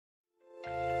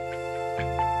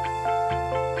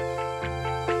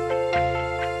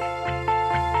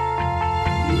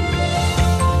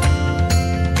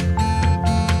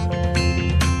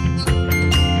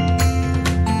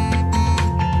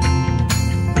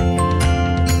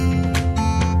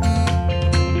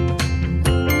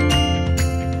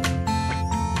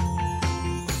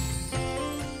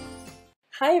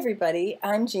Hi everybody,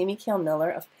 I'm Jamie Kale Miller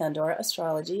of Pandora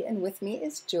Astrology, and with me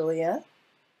is Julia.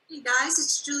 Hey guys,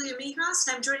 it's Julia Mijas.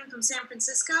 I'm joining from San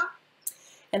Francisco.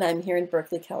 And I'm here in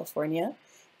Berkeley, California.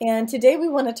 And today we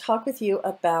want to talk with you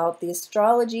about the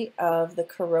astrology of the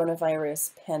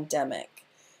coronavirus pandemic.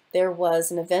 There was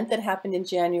an event that happened in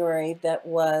January that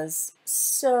was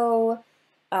so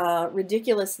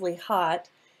ridiculously hot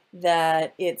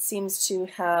that it seems to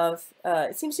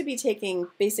be taking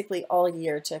basically all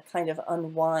year to kind of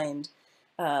unwind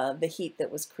the heat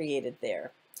that was created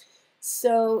there.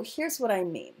 So here's what I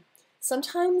mean.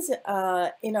 Sometimes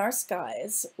in our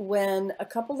skies, when a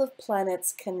couple of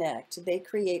planets connect, they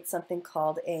create something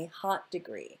called a hot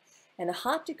degree. And a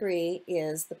hot degree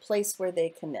is the place where they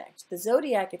connect. The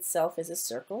zodiac itself is a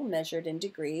circle measured in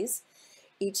degrees,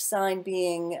 each sign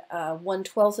being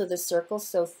 1/12 of the circle,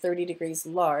 so 30 degrees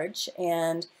large.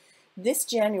 And this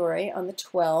January, on the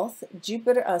 12th,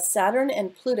 Saturn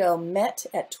and Pluto met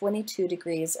at 22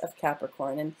 degrees of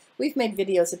Capricorn. And we've made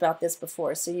videos about this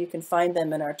before, so you can find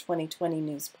them in our 2020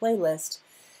 news playlist,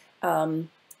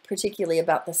 particularly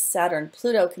about the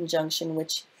Saturn-Pluto conjunction,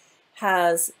 which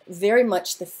has very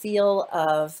much the feel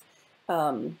of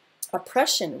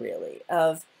oppression, really,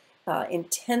 of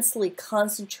intensely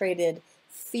concentrated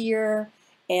fear,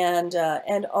 and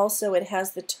also it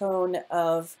has the tone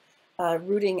of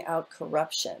rooting out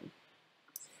corruption.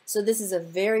 So this is a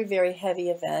very, very heavy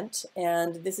event,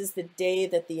 and this is the day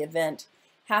that the event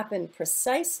happened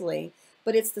precisely,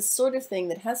 but it's the sort of thing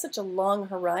that has such a long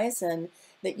horizon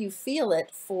that you feel it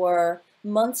for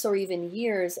months or even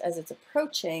years as it's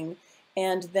approaching,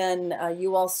 and then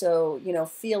you also,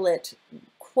 feel it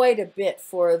quite a bit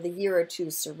for the year or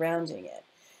two surrounding it.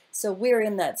 So we're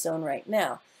in that zone right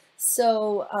now.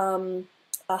 So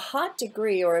a hot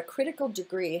degree or a critical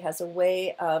degree has a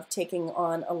way of taking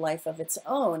on a life of its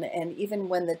own. And even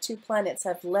when the two planets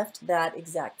have left that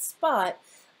exact spot,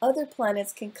 other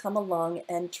planets can come along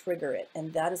and trigger it.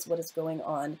 And that is what is going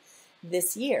on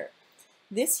this year.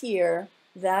 This year,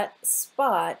 that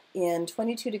spot in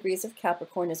 22 degrees of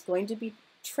Capricorn is going to be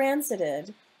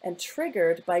transited and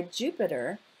triggered by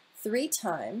Jupiter 3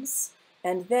 times,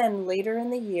 and then later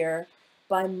in the year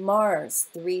by Mars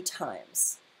 3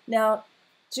 times. Now,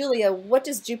 Julia, what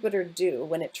does Jupiter do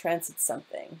when it transits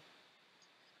something?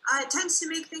 It tends to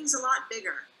make things a lot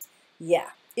bigger. Yeah,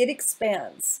 it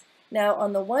expands. Now,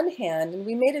 on the one hand, and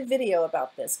we made a video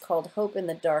about this called Hope in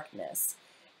the Darkness,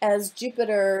 as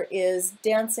Jupiter is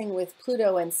dancing with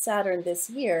Pluto and Saturn this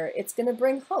year, it's going to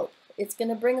bring hope. It's going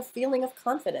to bring a feeling of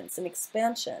confidence and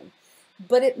expansion.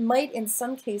 But it might, in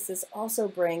some cases, also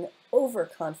bring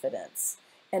overconfidence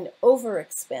and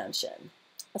overexpansion,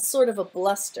 a sort of a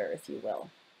bluster, if you will.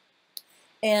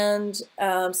 And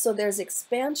so there's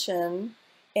expansion,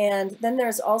 and then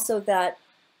there's also that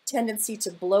tendency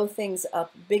to blow things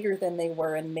up bigger than they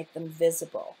were and make them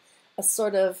visible, a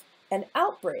sort of an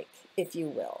outbreak, if you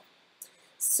will.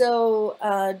 So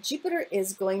Jupiter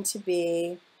is going to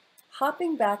be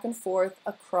hopping back and forth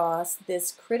across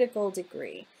this critical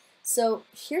degree. So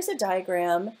here's a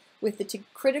diagram with the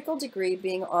critical degree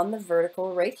being on the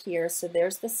vertical right here. So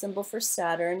there's the symbol for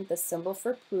Saturn, the symbol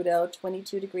for Pluto,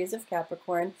 22 degrees of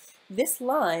Capricorn. This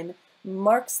line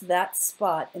marks that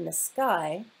spot in the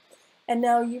sky. And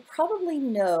now you probably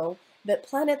know that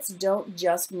planets don't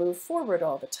just move forward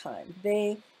all the time.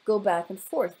 They go back and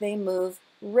forth. They move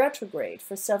retrograde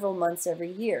for several months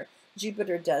every year.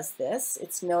 Jupiter does this.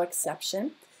 It's no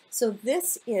exception. So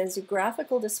this is a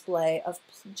graphical display of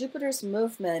Jupiter's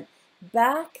movement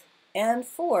back and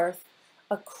forth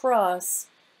across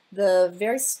the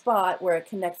very spot where it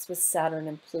connects with Saturn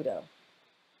and Pluto.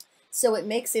 So it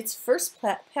makes its first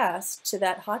pass to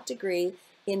that hot degree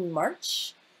in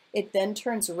March. It then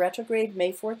turns retrograde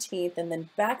May 14th and then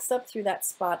backs up through that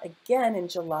spot again in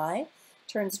July,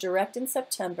 turns direct in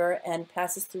September, and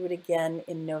passes through it again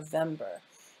in November.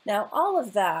 Now, all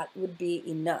of that would be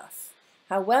enough.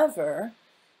 However,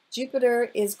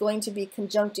 Jupiter is going to be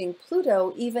conjuncting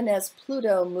Pluto even as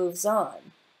Pluto moves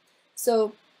on.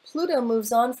 So Pluto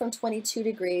moves on from 22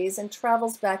 degrees and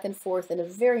travels back and forth in a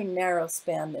very narrow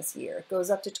span this year. It goes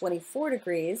up to 24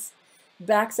 degrees,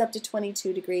 backs up to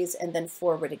 22 degrees, and then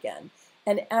forward again.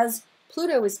 And as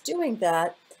Pluto is doing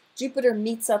that, Jupiter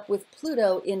meets up with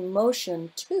Pluto in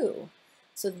motion too.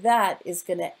 So that is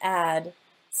going to add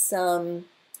some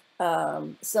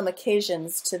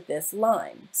occasions to this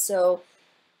line. So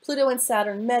Pluto and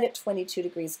Saturn met at 22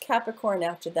 degrees Capricorn.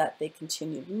 After that, they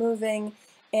continued moving.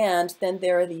 And then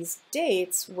there are these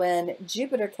dates when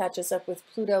Jupiter catches up with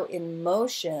Pluto in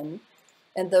motion.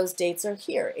 And those dates are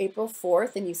here, April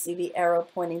 4th, and you see the arrow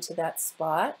pointing to that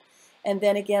spot. And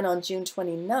then again on June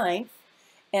 29th.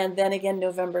 and then again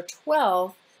November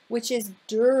 12th, which is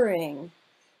during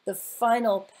the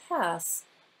final pass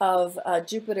of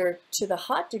Jupiter to the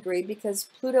hot degree, because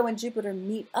Pluto and Jupiter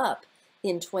meet up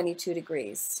in 22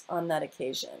 degrees on that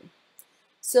occasion.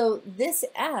 So this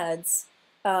adds,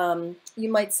 you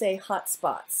might say, hot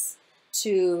spots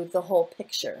to the whole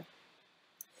picture.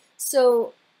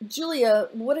 So Julia,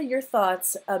 what are your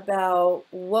thoughts about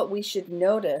what we should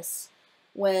notice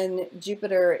when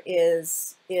Jupiter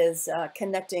is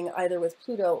connecting either with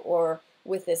Pluto or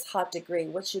with this hot degree?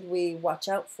 What should we watch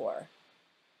out for?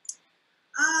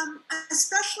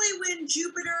 Especially when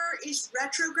Jupiter is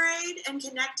retrograde and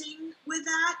connecting with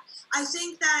that, I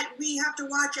think that we have to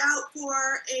watch out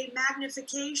for a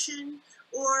magnification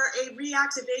or a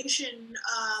reactivation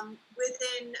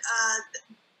within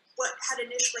what had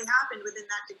initially happened within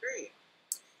that degree.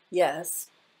 Yes.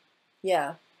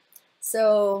 Yeah.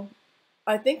 So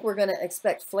I think we're going to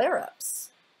expect flare-ups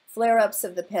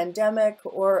of the pandemic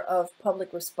or of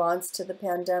public response to the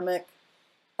pandemic.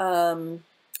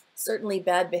 Certainly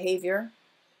bad behavior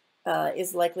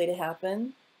is likely to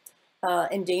happen.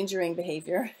 Endangering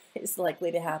behavior is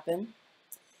likely to happen.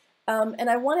 And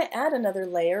I want to add another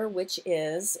layer, which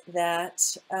is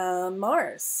that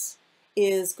Mars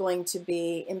is going to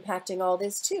be impacting all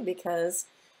this too, because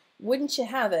wouldn't you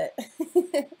have it?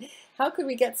 How could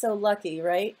we get so lucky,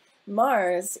 right?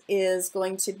 Mars is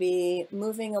going to be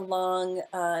moving along,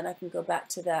 and I can go back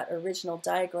to that original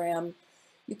diagram.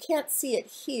 You can't see it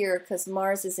here because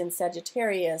Mars is in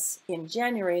Sagittarius in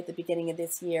January at the beginning of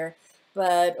this year,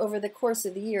 but over the course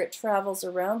of the year it travels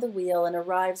around the wheel and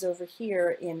arrives over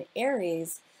here in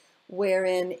Aries,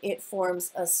 wherein it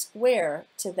forms a square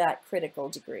to that critical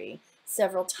degree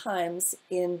several times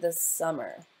in the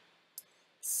summer.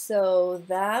 So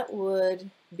that would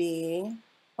be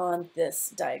on this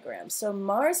diagram. So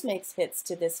Mars makes hits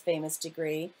to this famous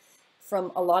degree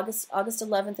from August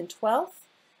 11th and 12th,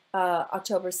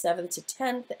 October 7th to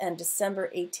 10th, and December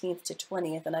 18th to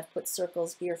 20th, and I've put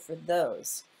circles here for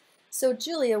those. So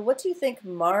Julia, what do you think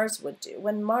Mars would do?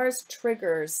 When Mars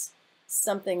triggers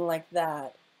something like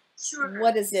that, Sure.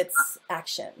 What is its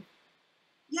action?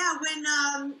 Yeah,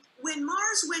 when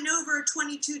Mars went over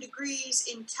 22 degrees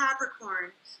in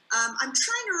Capricorn, I'm trying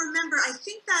to remember. I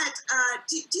think that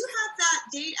do you have that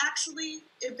date actually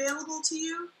available to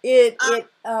you? It March.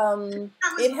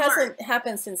 hasn't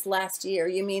happened since last year.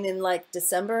 You mean in like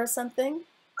December or something?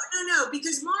 No,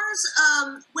 because Mars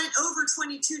went over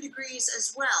 22 degrees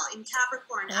as well in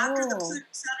Capricorn. After the Pluto and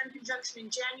Saturn conjunction in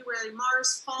January,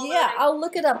 Mars followed. Yeah, I'll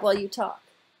look it up while you talk.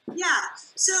 Yeah,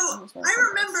 so I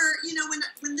remember, you know,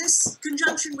 when this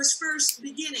conjunction was first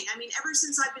beginning. I mean, ever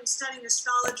since I've been studying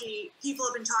astrology, people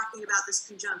have been talking about this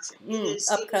conjunction.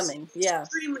 Upcoming, yeah.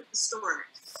 Extremely historic.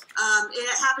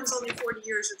 It happens only 40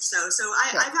 years or so. So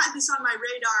I've had this on my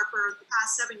radar for the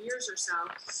past 7 years or so.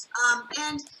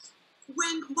 And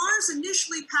when Mars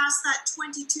initially passed that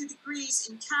 22 degrees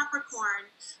in Capricorn,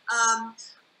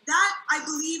 that I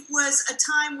believe was a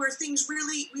time where we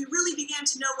really began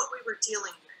to know what we were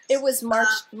dealing with. It was March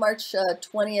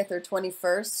 20th or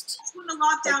 21st. That's when the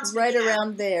lockdowns right began.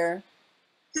 around there.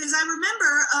 Because I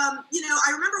remember,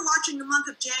 I remember watching the month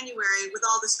of January with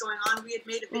all this going on. We had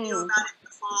made a video about it in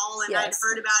the fall, and I'd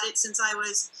heard about it since I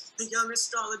was a young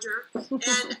astrologer.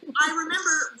 And I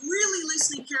remember really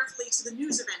listening carefully to the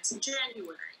news events in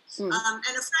January. And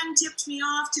a friend tipped me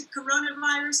off to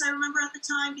coronavirus, I remember at the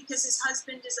time, because his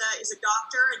husband is a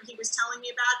doctor, and he was telling me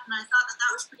about it, and I thought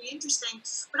that was pretty interesting.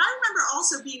 But I remember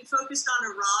also being focused on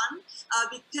Iran,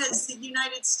 because the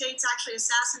United States actually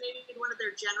assassinated one of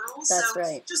their generals. That's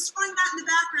right. Just throwing that in the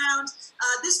background,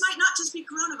 this might not just be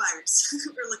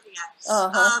coronavirus we're looking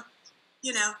at.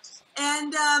 You know,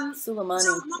 and so Mars,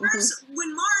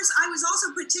 when Mars, I was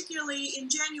also particularly in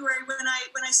January when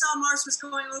I saw Mars was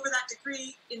going over that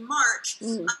degree in March.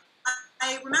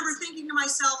 I remember thinking to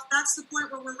myself, that's the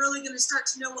point where we're really going to start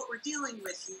to know what we're dealing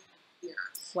with here.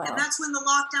 Wow. And that's when the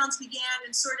lockdowns began,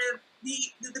 and sort of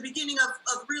the beginning of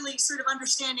really sort of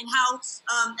understanding how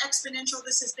exponential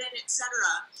this has been, etc.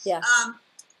 Yeah.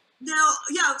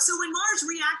 So when Mars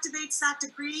reactivates that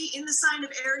degree in the sign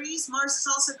of Aries, Mars is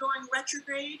also going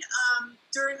retrograde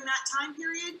during that time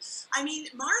period. I mean,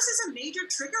 Mars is a major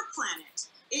trigger planet.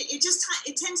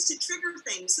 It tends to trigger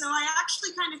things. So I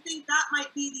actually kind of think that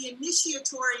might be the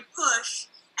initiatory push,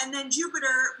 and then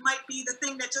Jupiter might be the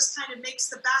thing that just kind of makes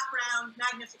the background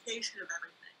magnification of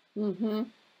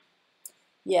everything.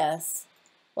 Yes.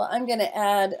 Well, I'm going to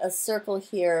add a circle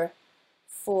here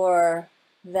for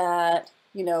that.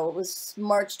 You know, it was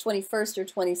March 21st or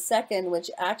 22nd, which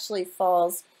actually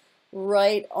falls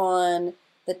right on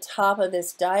the top of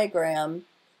this diagram,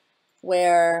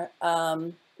 where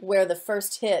where the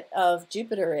first hit of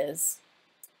Jupiter is.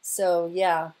 So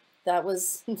yeah, that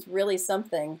was really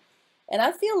something. And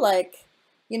I feel like,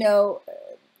 you know,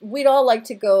 we'd all like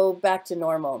to go back to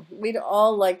normal. We'd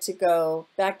all like to go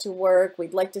back to work.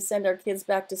 We'd like to send our kids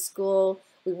back to school.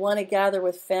 We want to gather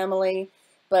with family,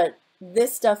 but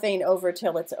this stuff ain't over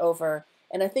till it's over.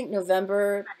 And I think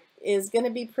November is going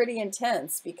to be pretty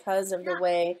intense because of the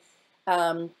way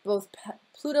both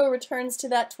Pluto returns to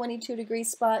that 22-degree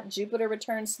spot, Jupiter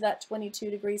returns to that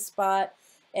 22-degree spot,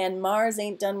 and Mars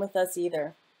ain't done with us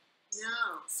either. No.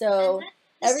 So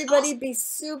everybody be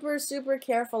super, super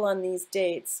careful on these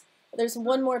dates. There's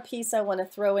one more piece I want to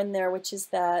throw in there, which is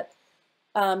that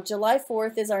July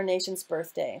 4th is our nation's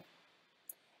birthday.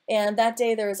 And that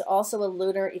day there is also a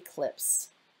lunar eclipse.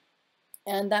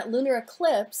 And that lunar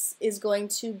eclipse is going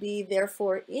to be,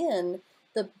 therefore, in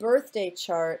the birthday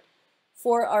chart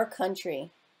for our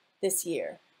country this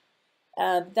year.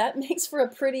 That makes for a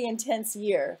pretty intense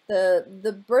year.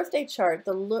 The birthday chart,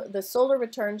 the solar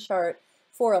return chart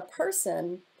for a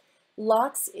person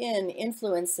locks in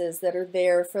influences that are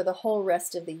there for the whole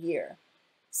rest of the year.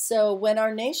 So when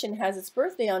our nation has its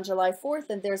birthday on July 4th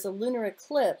and there's a lunar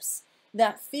eclipse,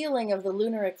 that feeling of the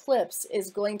lunar eclipse is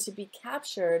going to be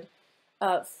captured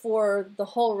for the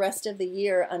whole rest of the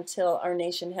year until our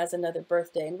nation has another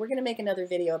birthday. And we're going to make another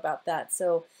video about that,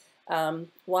 so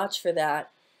watch for that.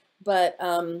 But,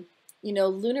 you know,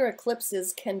 lunar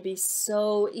eclipses can be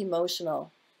so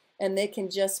emotional, and they can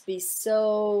just be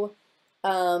so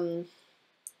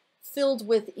filled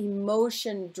with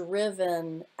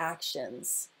emotion-driven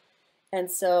actions. And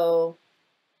so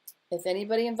if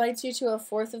anybody invites you to a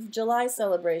 4th of July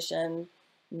celebration,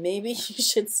 maybe you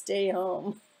should stay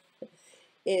home.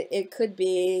 It could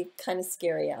be kind of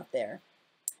scary out there.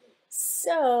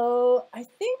 So I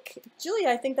think, Julia,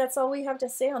 I think that's all we have to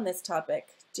say on this topic.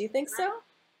 Do you think so?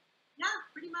 Yeah,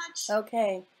 pretty much.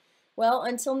 Okay. Well,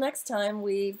 until next time,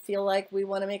 we feel like we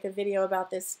want to make a video about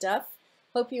this stuff.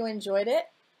 Hope you enjoyed it.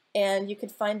 And you can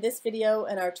find this video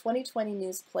in our 2020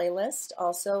 news playlist,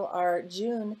 also our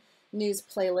June news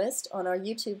playlist on our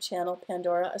YouTube channel,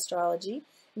 Pandora Astrology.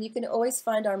 And you can always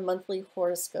find our monthly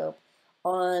horoscope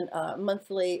and our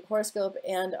monthly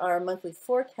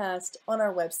forecast on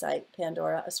our website,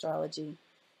 Pandora Astrology.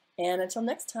 And until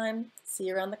next time, see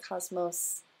you around the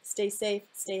cosmos. Stay safe,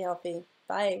 stay healthy.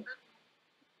 Bye.